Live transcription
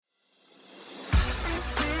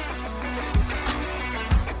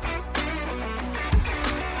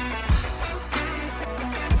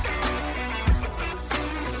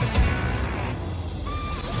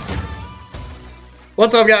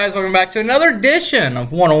What's up, guys? Welcome back to another edition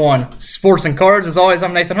of 101 Sports and Cards. As always,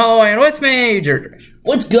 I'm Nathan Holloway, and with me, George.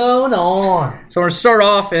 What's going on? So we're going to start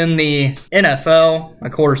off in the NFL.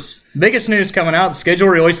 Of course, biggest news coming out. The schedule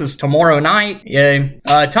releases tomorrow night. Yay.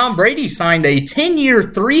 Tom Brady signed a 10-year,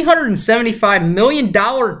 $375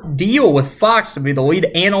 million deal with Fox to be the lead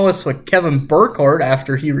analyst with Kevin Burkhardt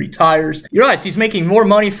after he retires. You realize he's making more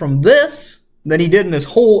money from this than he did in his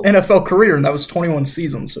whole NFL career, and that was 21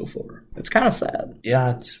 seasons so far. It's kind of sad.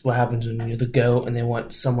 Yeah, it's what happens when you're the GOAT and they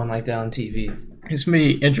want someone like that on TV. It's going to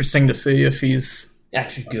be interesting to see if he's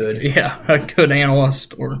actually good. Yeah, a good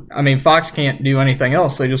analyst. Fox can't do anything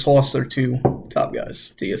else. They just lost their two top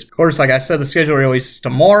guys. Of course, like I said, the schedule releases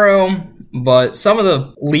tomorrow, but some of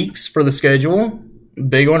the leaks for the schedule,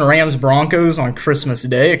 big one, Rams-Broncos on Christmas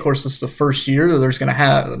Day. Of course, this is the first year that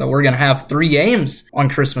we're going to have 3 games on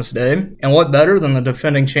Christmas Day. And what better than the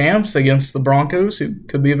defending champs against the Broncos, who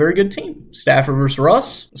could be a very good team. Stafford versus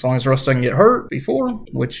Russ, as long as Russ doesn't get hurt before,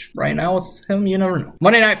 which right now with him, you never know.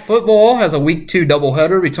 Monday Night Football has a Week 2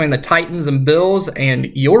 doubleheader between the Titans and Bills and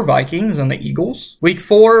your Vikings and the Eagles. Week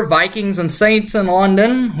 4, Vikings and Saints in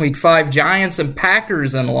London. Week 5, Giants and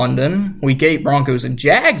Packers in London. Week 8, Broncos and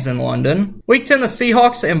Jags in London. Week 10, the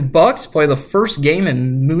Seahawks and Bucks play the first game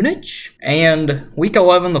in Munich. And Week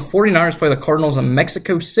 11, the 49ers play the Cardinals in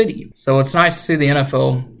Mexico City. So it's nice to see the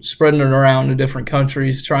NFL spreading it around to different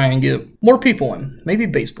countries, trying to get more people in. Maybe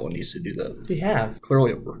baseball needs to do that. They have.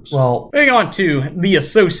 Clearly it works. Well, moving on to the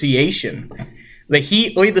association. The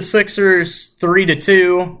Heat lead the Sixers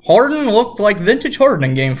 3-2. Harden looked like vintage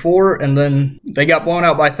Harden in Game 4, and then they got blown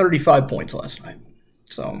out by 35 points last night.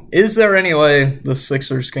 So, is there any way the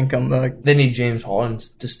Sixers can come back? They need James Harden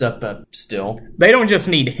to step up still. They don't just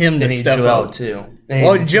need him to step Joel up. Too.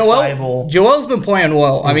 Well, Joel's been playing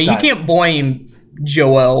well. I mean, you can't blame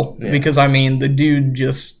Joel because, the dude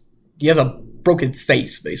he has a broken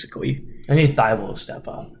face, basically. They need Thibault to step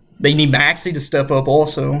up. They need Maxey to step up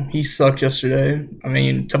also. He sucked yesterday.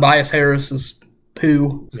 Tobias Harris is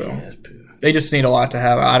poo. So. Yeah, that's poo. They just need a lot to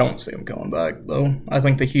have. I don't see them coming back, though. I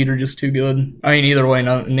think the Heat are just too good. Either way,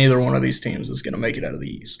 neither one of these teams is going to make it out of the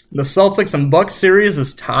East. The Celtics and Bucks series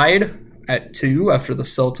is tied at 2 after the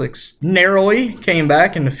Celtics narrowly came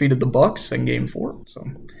back and defeated the Bucks in Game 4. So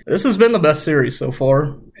this has been the best series so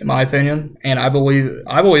far, in my opinion. And I believe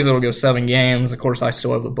it'll go 7 games. Of course, I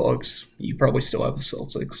still have the Bucks. You probably still have the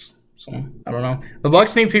Celtics. So I don't know. The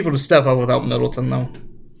Bucks need people to step up without Middleton, though.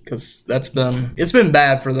 Because it's been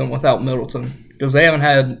bad for them without Middleton. Because they haven't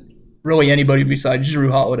had really anybody besides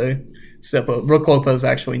Jrue Holiday step up. Brook Lopez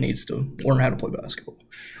actually needs to learn how to play basketball.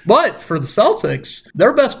 But for the Celtics,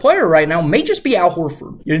 their best player right now may just be Al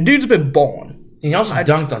Horford. The dude's been balling. He also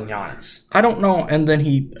dunked on Giannis. I don't know, and then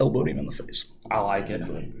he elbowed him in the face. I like it.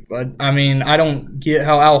 But I don't get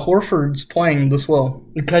how Al Horford's playing this well.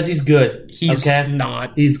 Because he's good. He's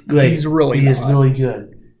not. He's great. He's really He is really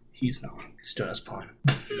good. He's not. Still has prime.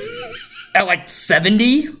 At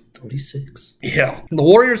 70? 36. Yeah. The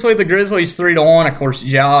Warriors lead the Grizzlies 3-1. Of course,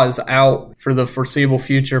 Ja is out for the foreseeable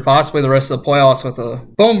future, possibly the rest of the playoffs with a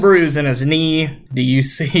bone bruise in his knee. Do you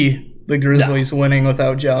see the Grizzlies winning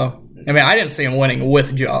without Ja? I didn't see him winning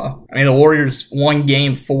with Ja. The Warriors won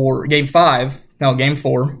Game 4. Game 4.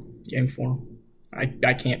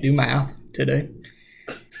 I can't do math today.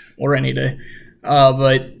 Or any day.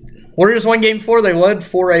 But Warriors won Game 4. They led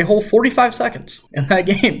for a whole 45 seconds in that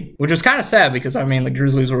game, which was kind of sad because, the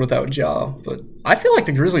Grizzlies were without Ja. But I feel like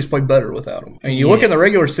the Grizzlies played better without him. You look at the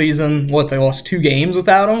regular season, they lost 2 games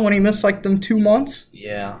without him when he missed, them 2 months?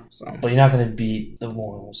 Yeah. But you're not going to beat the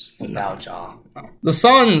Royals without Ja. No. The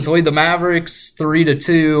Suns lead the Mavericks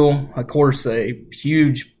 3-2. Of course, a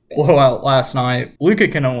huge blowout last night. Luka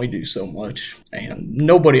can only do so much, and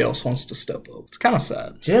nobody else wants to step up. It's kind of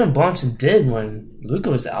sad. Jalen Brunson did when Luka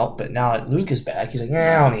was out, but now that Luka's back, he's like,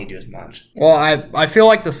 I don't need to do as much. Well, I feel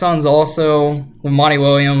like the Suns also, with Monty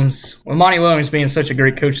Williams being such a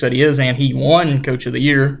great coach that he is, and he won Coach of the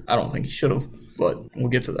Year, I don't think he should have. But we'll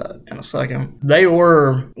get to that in a second.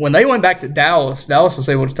 When they went back to Dallas was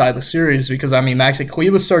able to tie the series because, Maxi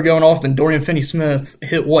Kleber started going off, then Dorian Finney-Smith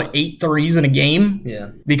hit, 8 threes in a game?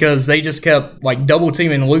 Yeah. Because they just kept,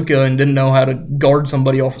 double-teaming Luka and didn't know how to guard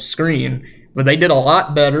somebody off a screen. But they did a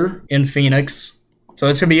lot better in Phoenix. So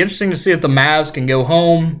it's going to be interesting to see if the Mavs can go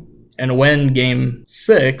home and win Game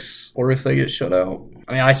 6 or if they get shut out.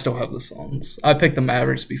 I still have the Suns. I picked the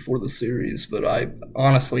Mavericks before the series, but I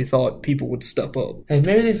honestly thought people would step up. Hey,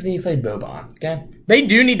 maybe they need to play Boban, okay? They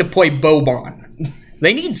do need to play Boban.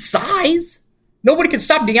 They need size. Nobody can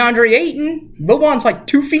stop DeAndre Ayton. Boban's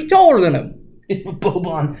 2 feet taller than him.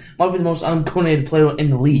 Boban might be the most uncoordinated player in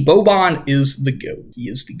the league. Boban is the GOAT. He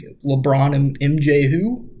is the GOAT. LeBron and MJ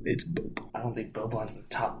who? It's Boban. I don't think Boban's in the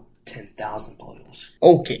top 10,000 players.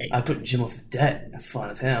 Okay. I put Jimmer Fredette in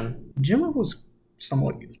front of him. Jimmer was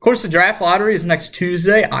somewhat good. Of course, the draft lottery is next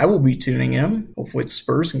Tuesday. I will be tuning in. Hopefully the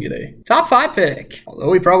Spurs can get a top 5 pick.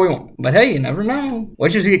 Although we probably won't. But hey, you never know.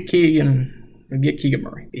 Let's just get Keegan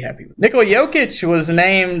Murray. Be happy with it. Nikola Jokic was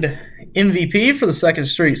named MVP for the second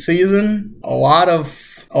straight season. A lot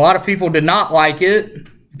of people did not like it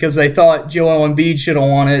because they thought Joel Embiid should have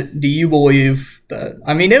won it. Do you believe that?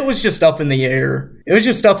 I mean, it was just up in the air. It was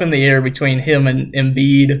just up in the air between him and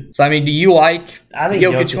Embiid. So, I mean, do you like I think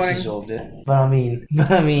Jokic winning? deserved it. But I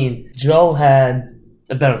mean, Joel had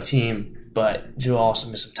a better team, but Joel also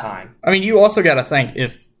missed some time. I mean, you also got to think,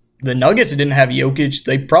 if the Nuggets didn't have Jokic,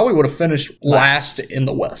 they probably would have finished last in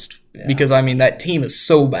the West. Yeah. Because, I mean, that team is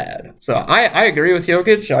so bad. So, I agree with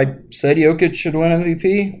Jokic. I said Jokic should win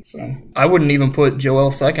MVP. So, I wouldn't even put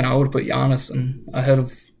Joel second. I would put Giannis ahead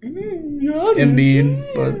of Embiid.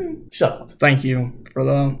 But shut up. Thank you for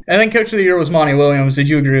that. And then Coach of the Year was Monty Williams. Did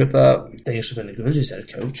you agree with that? I think it should have been the Grizzlies head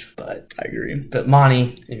coach, but I agree. But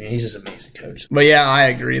Monty, I mean, he's just an amazing coach. But yeah, I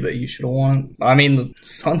agree that you should have won. I mean, the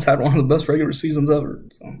Suns had one of the best regular seasons ever.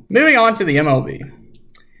 So, moving on to the MLB.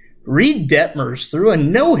 Reed Detmers threw a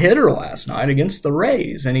no-hitter last night against the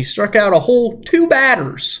Rays, and he struck out a whole 2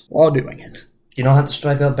 batters while doing it. You don't have to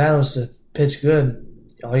strike out batters to pitch good.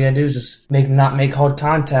 All you gotta do is just not make hard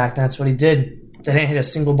contact, and that's what he did. They didn't hit a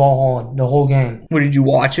single ball hard the whole game. What, did you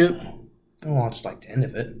watch it? I watched like the end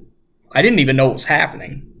of it. I didn't even know what was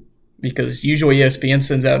happening because usually ESPN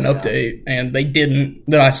sends out an update, and they didn't.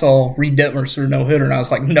 Then I saw Reed Detmers threw no-hitter, and I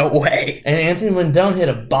was like, no way. And Anthony Rendon hit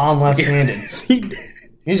a bomb left-handed.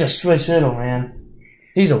 He's a switch hitter, man.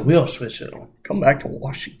 He's a real switch hitter. Come back to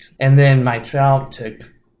Washington. And then Mike Trout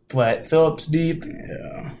took Brett Phillips deep.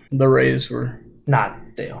 Yeah. The Rays were not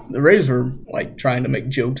there. The Rays were like trying to make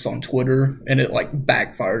jokes on Twitter, and it like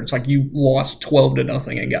backfired. It's like you lost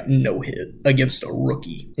 12-0 and got no hit against a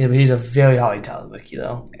rookie. Yeah, but he's a very highly talented rookie,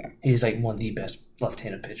 though. Yeah. He's like one of the best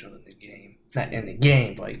left-handed pitchers in the game. Not in the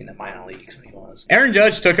game, but like in the minor leagues when he was. Aaron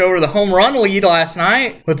Judge took over the home run lead last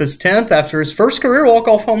night with his 10th after his first career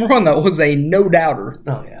walk-off home run. That was a no-doubter.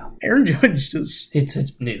 Oh, yeah. Aaron Judge just... It's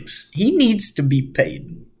nukes. He needs to be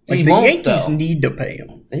paid. Like, he the won't, Yankees though. Need to pay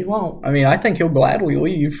him. They won't. I mean, I think he'll gladly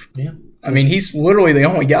leave. Yeah. I mean, he's literally the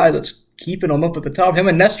only guy that's keeping him up at the top. Him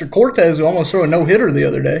and Nestor Cortez, who almost threw a no-hitter the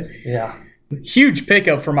other day. Yeah. Huge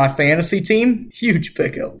pickup for my fantasy team. Huge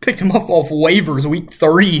pickup. Picked him up off waivers week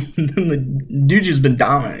 3. And then the dude has been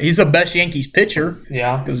dominant. He's the best Yankees pitcher.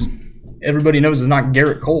 Yeah. Because everybody knows it's not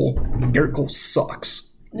Garrett Cole. Garrett Cole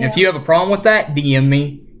sucks. Yeah. If you have a problem with that, DM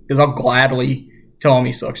me. Because I'll gladly tell him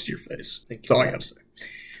he sucks to your face. That's all I got to say.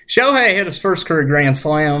 Shohei hit his first career grand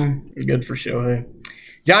slam. Good for Shohei.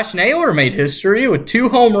 Josh Naylor made history with 2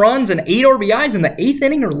 home runs and 8 RBIs in the 8th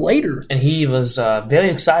inning or later. And he was very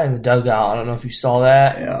excited in the dugout. I don't know if you saw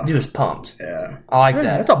that. Yeah. He was pumped. Yeah. I like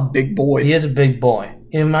that. That's a big boy. He is a big boy.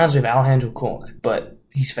 He reminds me of Alejandro Cork, but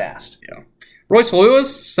he's fast. Yeah. Royce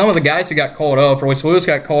Lewis, some of the guys who got called up. Royce Lewis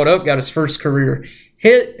got called up, got his first career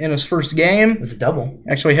hit in his first game. With a double.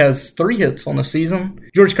 Actually has 3 hits on the season.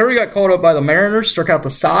 George Curry got called up by the Mariners, struck out the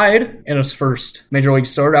side in his first Major League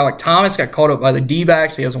start. Alec Thomas got called up by the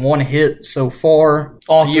D-backs. He has 1 hit so far.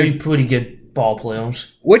 All 3 pretty good ball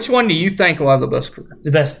players. Which one do you think will have the best career? The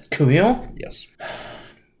best career? Yes.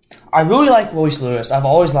 I really like Royce Lewis. I've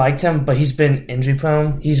always liked him, but he's been injury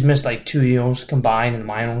prone. He's missed like 2 years combined in the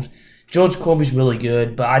minors. George Corby's really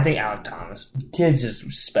good, but I think Alec Thomas. The kid's just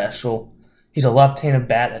special. He's a left-handed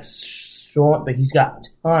bat that's short, but he's got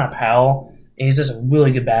a ton of power. And he's just a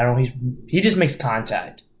really good batter. He just makes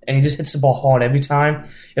contact. And he just hits the ball hard every time.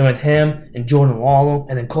 And with him and Jordan Lawler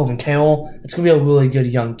and then Corbin Carroll, it's going to be a really good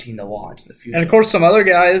young team to watch in the future. And, of course, some other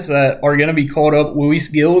guys that are going to be called up. Luis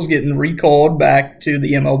Gil's getting recalled back to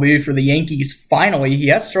the MLB for the Yankees. Finally, he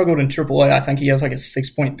has struggled in AAA. I think he has like a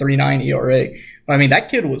 6.39 ERA. But, I mean, that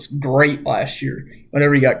kid was great last year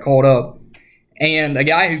whenever he got called up. And a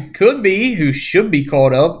guy who should be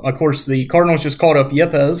called up, of course, the Cardinals just called up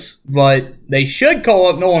Yepes, but they should call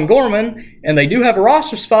up Nolan Gorman, and they do have a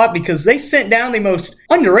roster spot because they sent down the most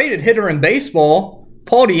underrated hitter in baseball,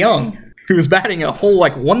 Paul DeYoung, who was batting a whole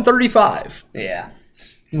like 135. Yeah,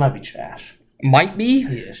 he might be trash. Might be?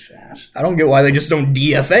 He is trash. I don't get why they just don't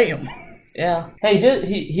DFA him. Yeah. Hey,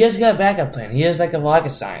 he has got a backup plan. He is like a rocket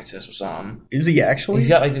scientist or something. Is he actually?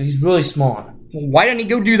 He's really smart. Why didn't he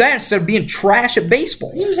go do that instead of being trash at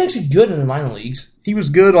baseball? He was actually good in the minor leagues. He was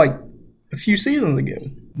good like a few seasons ago.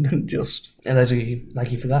 Just and like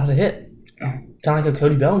he forgot how to hit. Kind of like what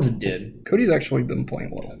Cody Bellinger did. Cody's actually been playing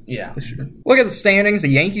well. Yeah. This year. Look at the standings. The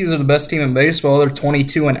Yankees are the best team in baseball. They're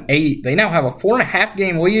 22-8. They now have a 4.5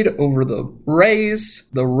 game lead over the Rays.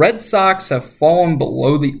 The Red Sox have fallen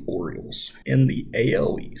below the Orioles in the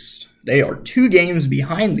AL East. They are 2 games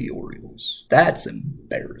behind the Orioles. That's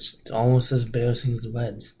embarrassing. It's almost as embarrassing as the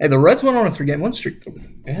Reds. Hey, the Reds went on a 3-game win streak, though.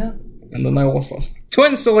 Yeah. And then they lost last.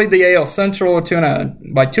 Twins still lead the AL Central by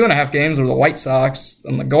 2.5 games over the White Sox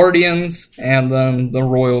and the Guardians, and then the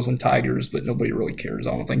Royals and Tigers, but nobody really cares.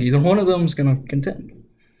 I don't think either one of them is going to contend.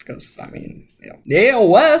 Because, the AL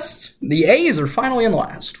West, the A's are finally in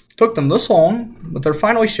last. Took them this long, but they're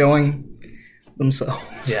finally showing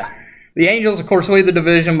themselves. Yeah. The Angels, of course, lead the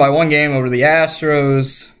division by 1 game over the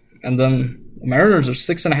Astros, and then the Mariners are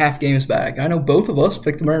 6.5 games back. I know both of us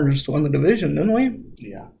picked the Mariners to win the division, didn't we?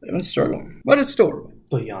 Yeah. They've been struggling, but it's still early.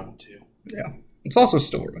 They're young, too. Yeah, it's also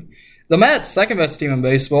still early. The Mets, second best team in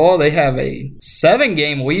baseball, they have a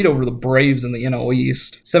 7-game lead over the Braves in the NL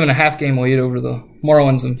East, 7.5 game lead over the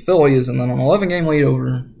Marlins and Phillies, and then an 11-game lead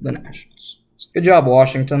over the Nationals. So good job,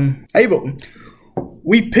 Washington. Hey, but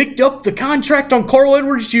we picked up the contract on Carl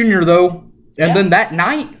Edwards Jr., though, and then that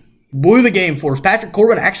night, blew the game for us. Patrick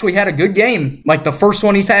Corbin actually had a good game, like the first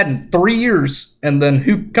one he's had in 3 years. And then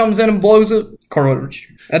who comes in and blows it? Carl Edwards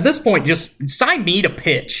Jr. At this point, just sign me to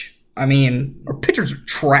pitch. I mean, our pitchers are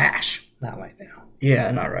trash. Not right now. Yeah,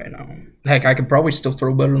 not right now. Heck, I could probably still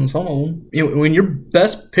throw better than some of them. You know, when your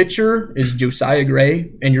best pitcher is Josiah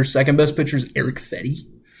Gray and your second best pitcher is Eric Fetty,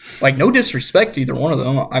 like, no disrespect to either one of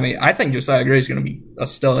them. I mean, I think Josiah Gray is going to be a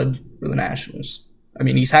stud for the Nationals. I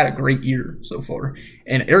mean, he's had a great year so far.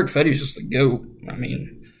 And Eric Fetty's just the GOAT. I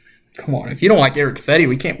mean, come on. If you don't like Eric Fetty,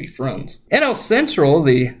 we can't be friends. NL Central,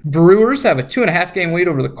 the Brewers have a 2.5 game lead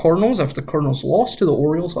over the Cardinals after the Cardinals lost to the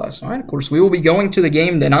Orioles last night. Of course, we will be going to the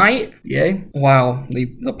game tonight. Yay. Wow.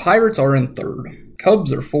 The Pirates are in third.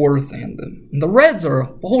 Cubs are fourth. And the Reds are a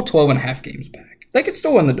whole 12.5 games back. They could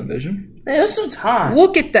still win the division. Man, there's some time.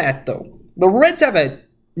 Look at that, though. The Reds have a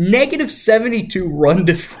negative 72 run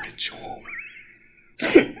differential.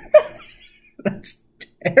 That's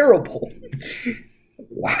terrible.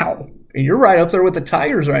 Wow. And you're right up there with the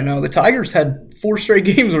Tigers right now. The Tigers had 4 straight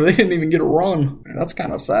games where they didn't even get a run. That's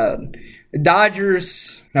kind of sad. The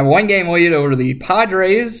Dodgers have 1 game lead over the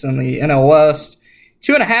Padres in the NL West,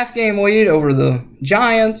 2.5 game lead over the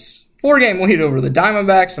Giants, 4 game lead over the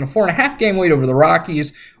Diamondbacks, and a 4.5 game lead over the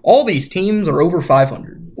Rockies. All these teams are over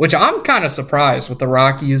 500, which I'm kind of surprised with the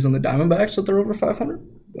Rockies and the Diamondbacks that they're over 500.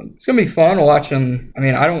 It's going to be fun watching. I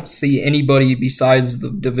mean, I don't see anybody besides the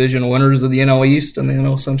division winners of the NL East and the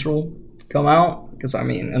NL Central come out. Because, I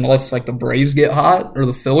mean, unless, like, the Braves get hot or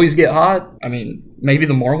the Phillies get hot, I mean, maybe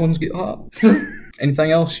the Marlins get hot.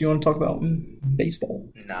 Anything else you want to talk about in baseball?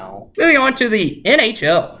 No. Moving on to the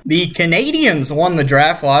NHL. The Canadians won the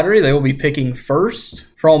draft lottery. They will be picking first.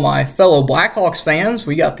 For all my fellow Blackhawks fans,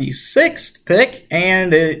 we got the 6th pick,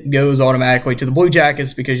 and it goes automatically to the Blue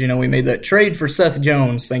Jackets because, you know, we made that trade for Seth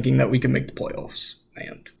Jones thinking that we could make the playoffs.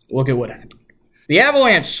 And look at what happened. The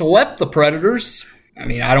Avalanche swept the Predators. I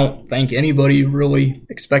mean, I don't think anybody really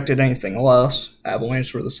expected anything less.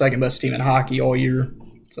 Avalanche were the second best team in hockey all year.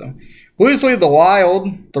 So, Blues lead the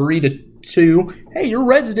Wild 3-2. Hey, your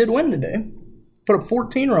Reds did win today. Put up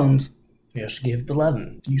 14 runs. Yes, give it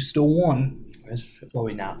 11. You still won. What are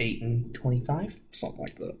we now, 8-25? Something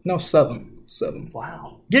like that. No, 7.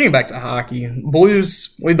 Wow. Getting back to hockey,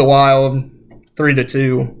 Blues lead the Wild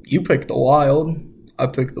 3-2. You picked the Wild. I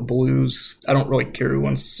picked the Blues. I don't really care who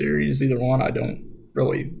wins the series. Either one I don't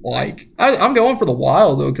really like. I'm going for the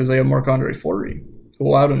Wild, though, because they have Marc-Andre Fleury, who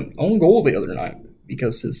allowed an own goal the other night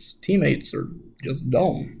because his teammates are just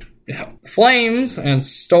dumb. Yeah. Flames and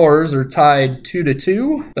Stars are tied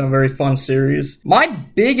 2-2. Been a very fun series. My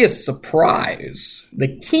biggest surprise,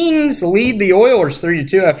 the Kings lead the Oilers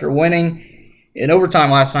 3-2 after winning in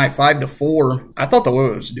overtime last night 5-4. I thought the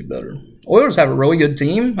Oilers would do better. Oilers have a really good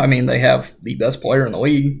team. I mean, they have the best player in the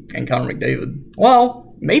league, and Connor McDavid.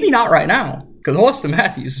 Well, maybe not right now, because Austin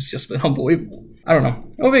Matthews has just been unbelievable. I don't know.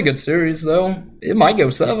 It'll be a good series, though. It might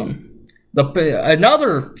go 7.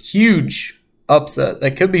 Another huge upset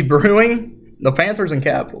that could be brewing, the Panthers and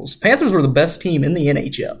Capitals. Panthers were the best team in the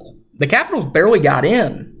NHL. The Capitals barely got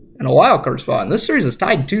in a wild card spot, and this series is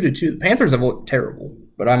tied 2-2. The Panthers have looked terrible,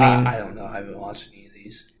 but I mean, I don't know. I haven't watched any of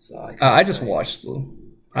these, so I just watched the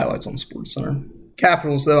highlights on SportsCenter.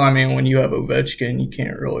 Capitals, though, I mean, when you have Ovechkin, you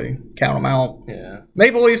can't really count them out. Yeah.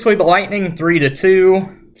 Maple Leafs lead the Lightning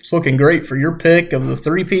 3-2. It's looking great for your pick of the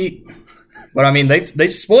three-peat. But, I mean, they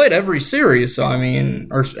split every series, so, I mean,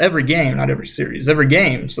 or every game, not every series, every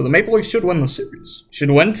game. So the Maple Leafs should win the series.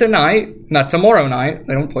 Should win tonight, not tomorrow night.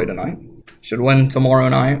 They don't play tonight. Should win tomorrow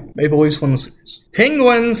night. Maple Leafs win the series.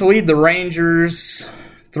 Penguins lead the Rangers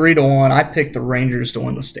 3-1. I picked the Rangers to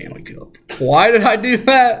win the Stanley Cup. Why did I do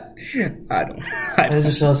that? I don't know. This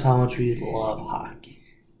just shows how much we love hockey.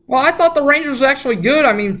 Well, I thought the Rangers were actually good.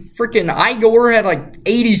 I mean, freaking Igor had like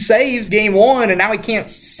 80 saves game one, and now he can't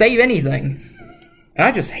save anything. And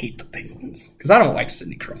I just hate the Penguins because I don't like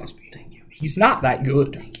Sidney Crosby. Thank you. He's not that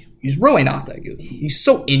good. Thank you. He's really not that good. He's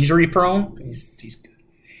so injury prone. He's good.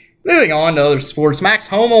 Moving on to other sports, Max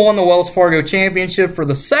Homa won the Wells Fargo Championship for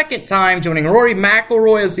the second time, joining Rory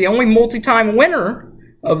McIlroy as the only multi-time winner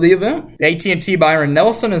of the event. The AT&T Byron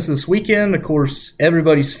Nelson is this weekend. Of course,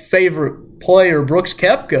 everybody's favorite player, Brooks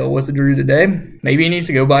Koepka, withdrew today. Maybe he needs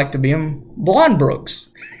to go back to being blonde Brooks.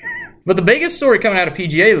 But the biggest story coming out of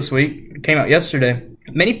PGA this week, it came out yesterday,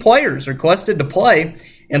 many players requested to play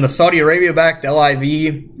in the Saudi Arabia-backed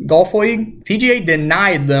LIV Golf League. PGA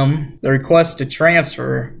denied them the request to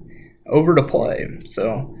transfer over to play.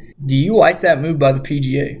 So, do you like that move by the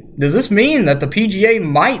PGA? Does this mean that the PGA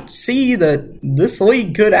might see that this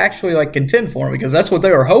league could actually like contend for them? Because that's what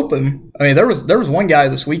they were hoping. I mean, there was one guy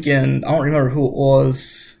this weekend, I don't remember who it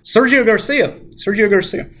was, Sergio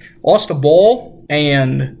Garcia lost a ball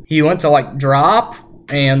and he went to like drop,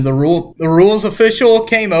 and the rules official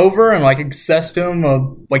came over and like assessed him a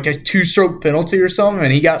 2-stroke penalty or something,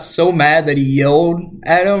 and he got so mad that he yelled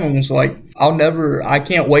at him and was like, I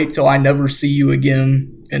can't wait till I never see you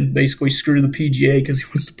again, and basically screw the PGA because he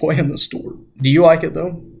wants to play in the store. Do you like it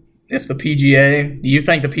though? Do you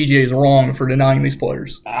think the PGA is wrong for denying these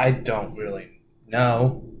players? I don't really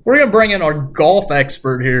know. We're going to bring in our golf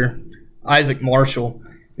expert here, Isaac Marshall,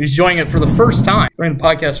 who's joining it for the first time. We're in the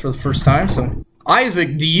podcast for the first time, so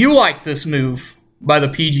Isaac, do you like this move by the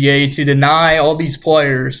PGA to deny all these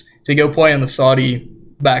players to go play in the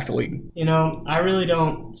Saudi-backed league? I really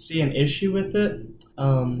don't see an issue with it.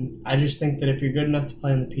 I just think that if you're good enough to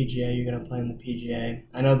play in the PGA, you're going to play in the PGA.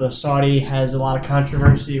 I know the Saudi has a lot of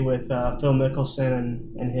controversy with Phil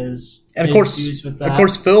Mickelson and his views with that. Of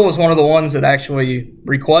course, Phil was one of the ones that actually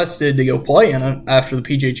requested to go play in it after the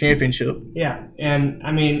PGA Championship. Yeah, and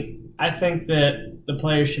I mean, I think that the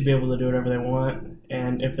players should be able to do whatever they want.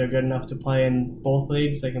 And if they're good enough to play in both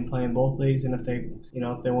leagues, they can play in both leagues. And if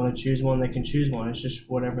they want to choose one, they can choose one. It's just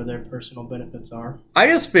whatever their personal benefits are. I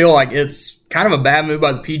just feel like it's kind of a bad move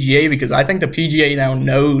by the PGA because I think the PGA now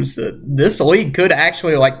knows that this league could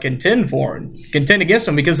actually contend against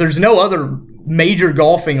them, because there's no other major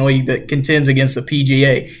golfing league that contends against the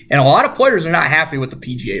PGA. And a lot of players are not happy with the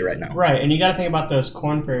PGA right now. Right, and you got to think about those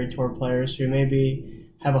Korn Ferry Tour players who maybe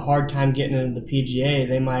have a hard time getting into the PGA.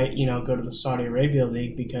 They might, go to the Saudi Arabia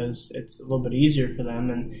League because it's a little bit easier for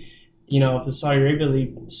them. And, if the Saudi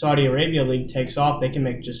Arabia League takes off, they can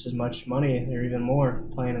make just as much money or even more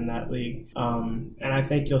playing in that league. And I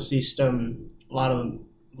think you'll see a lot of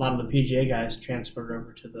the PGA guys transferred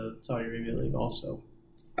over to the Saudi Arabia League also.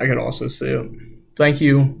 I could also see it. Thank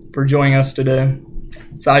you for joining us today.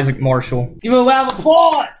 It's Isaac Marshall. Give a round of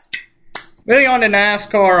applause! Moving on to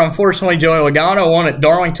NASCAR, unfortunately, Joey Logano won at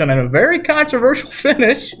Darlington in a very controversial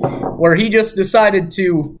finish where he just decided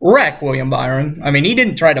to wreck William Byron. I mean, he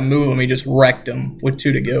didn't try to move him. He just wrecked him with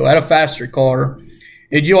 2 to go. Had a faster car.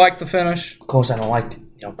 Did you like the finish? Of course, I don't like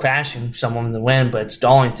crashing someone to win, but it's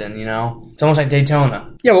Darlington, It's almost like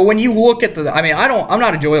Daytona. Yeah, well, when you look at I'm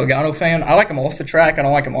not a Joey Logano fan. I like him off the track. I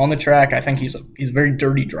don't like him on the track. I think he's a very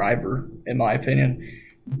dirty driver, in my opinion.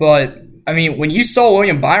 But I mean, when you saw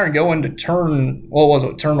William Byron go into turn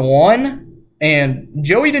 1, and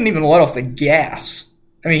Joey didn't even let off the gas.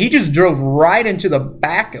 I mean, he just drove right into the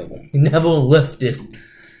back of him. He never lifted.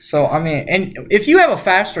 So, I mean, and if you have a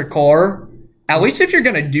faster car, at least if you're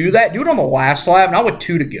going to do that, do it on the last lap, not with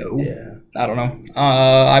 2 to go. Yeah. I don't know.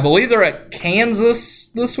 I believe they're at Kansas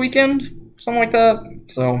this weekend, something like that.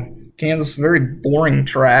 So, Kansas, very boring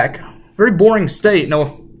track. Very boring state.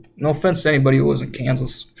 No offense to anybody who lives in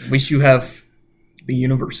Kansas. At least you have the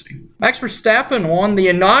university. Max Verstappen won the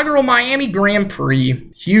inaugural Miami Grand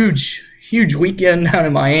Prix. Huge weekend down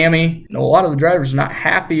in Miami. And a lot of the drivers are not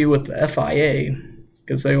happy with the FIA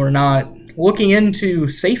because they were not looking into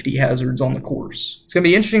safety hazards on the course. It's going to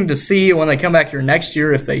be interesting to see when they come back here next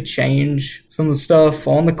year if they change some of the stuff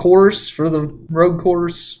on the course for the road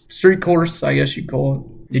course, street course, I guess you'd call it.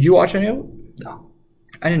 Did you watch any of it? No.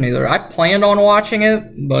 I didn't either. I planned on watching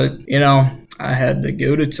it, but, I had to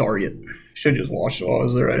go to Target. Should just watch it while I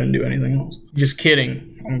was there. I didn't do anything else. Just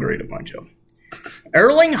kidding. I'm great at my job.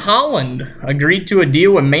 Erling Haaland agreed to a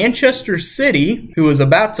deal with Manchester City, who was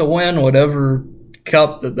about to win whatever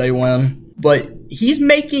cup that they win. But he's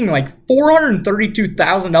making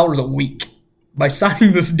 $432,000 a week by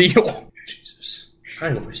signing this deal. Jesus.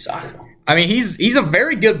 I go play soccer. I mean, he's a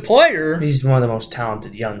very good player. He's one of the most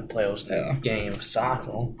talented young players in Yeah. the game of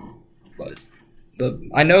soccer. But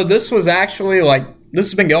I know this was actually this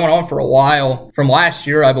has been going on for a while. From last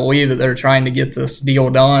year, I believe that they're trying to get this deal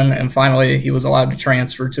done, and finally he was allowed to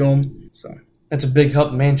transfer to him. So That's a big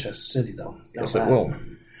help in Manchester City, though. yes, it will.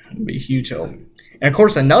 It'll be a huge help. And of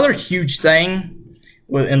course, another huge thing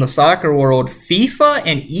in the soccer world, FIFA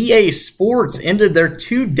and EA Sports ended their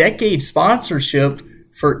 2-decade sponsorship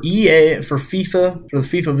for the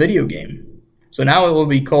FIFA video game. So now it will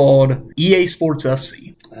be called EA Sports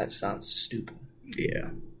FC. That sounds stupid. Yeah.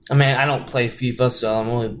 I mean, I don't play FIFA, so I'm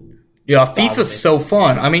only... Yeah, FIFA's so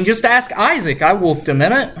fun. I mean, just ask Isaac. I whooped him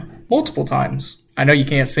in it multiple times. I know you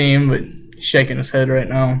can't see him, but he's shaking his head right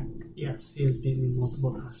now. Yes, he has beaten me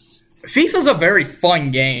multiple times. FIFA's a very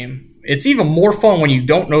fun game. It's even more fun when you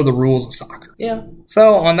don't know the rules of soccer. Yeah.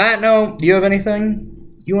 So, on that note, do you have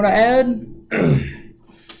anything you want to add?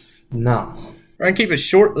 No. We're going to keep it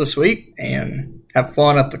short this week and have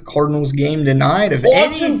fun at the Cardinals game tonight.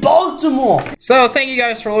 Watch in Baltimore! So, thank you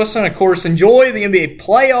guys for listening. Of course, enjoy the NBA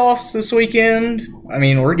playoffs this weekend. I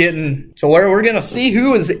mean, we're getting to where we're going to see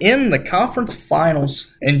who is in the conference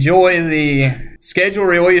finals. Enjoy the schedule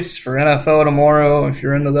release for NFL tomorrow if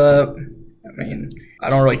you're into that. I mean, I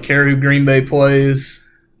don't really care who Green Bay plays.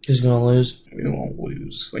 Who's going to lose? We won't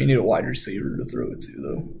lose. We need a wide receiver to throw it to,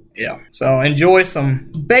 though. Yeah. So enjoy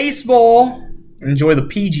some baseball. Enjoy the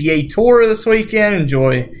PGA Tour this weekend.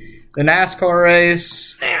 Enjoy the NASCAR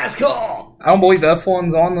race. NASCAR! I don't believe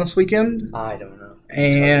F1's on this weekend. I don't know.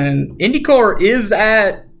 And IndyCar is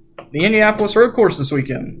at the Indianapolis Road Course this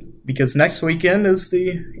weekend because next weekend is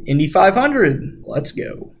the Indy 500. Let's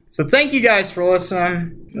go. So thank you guys for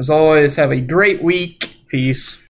listening. As always, have a great week. Peace.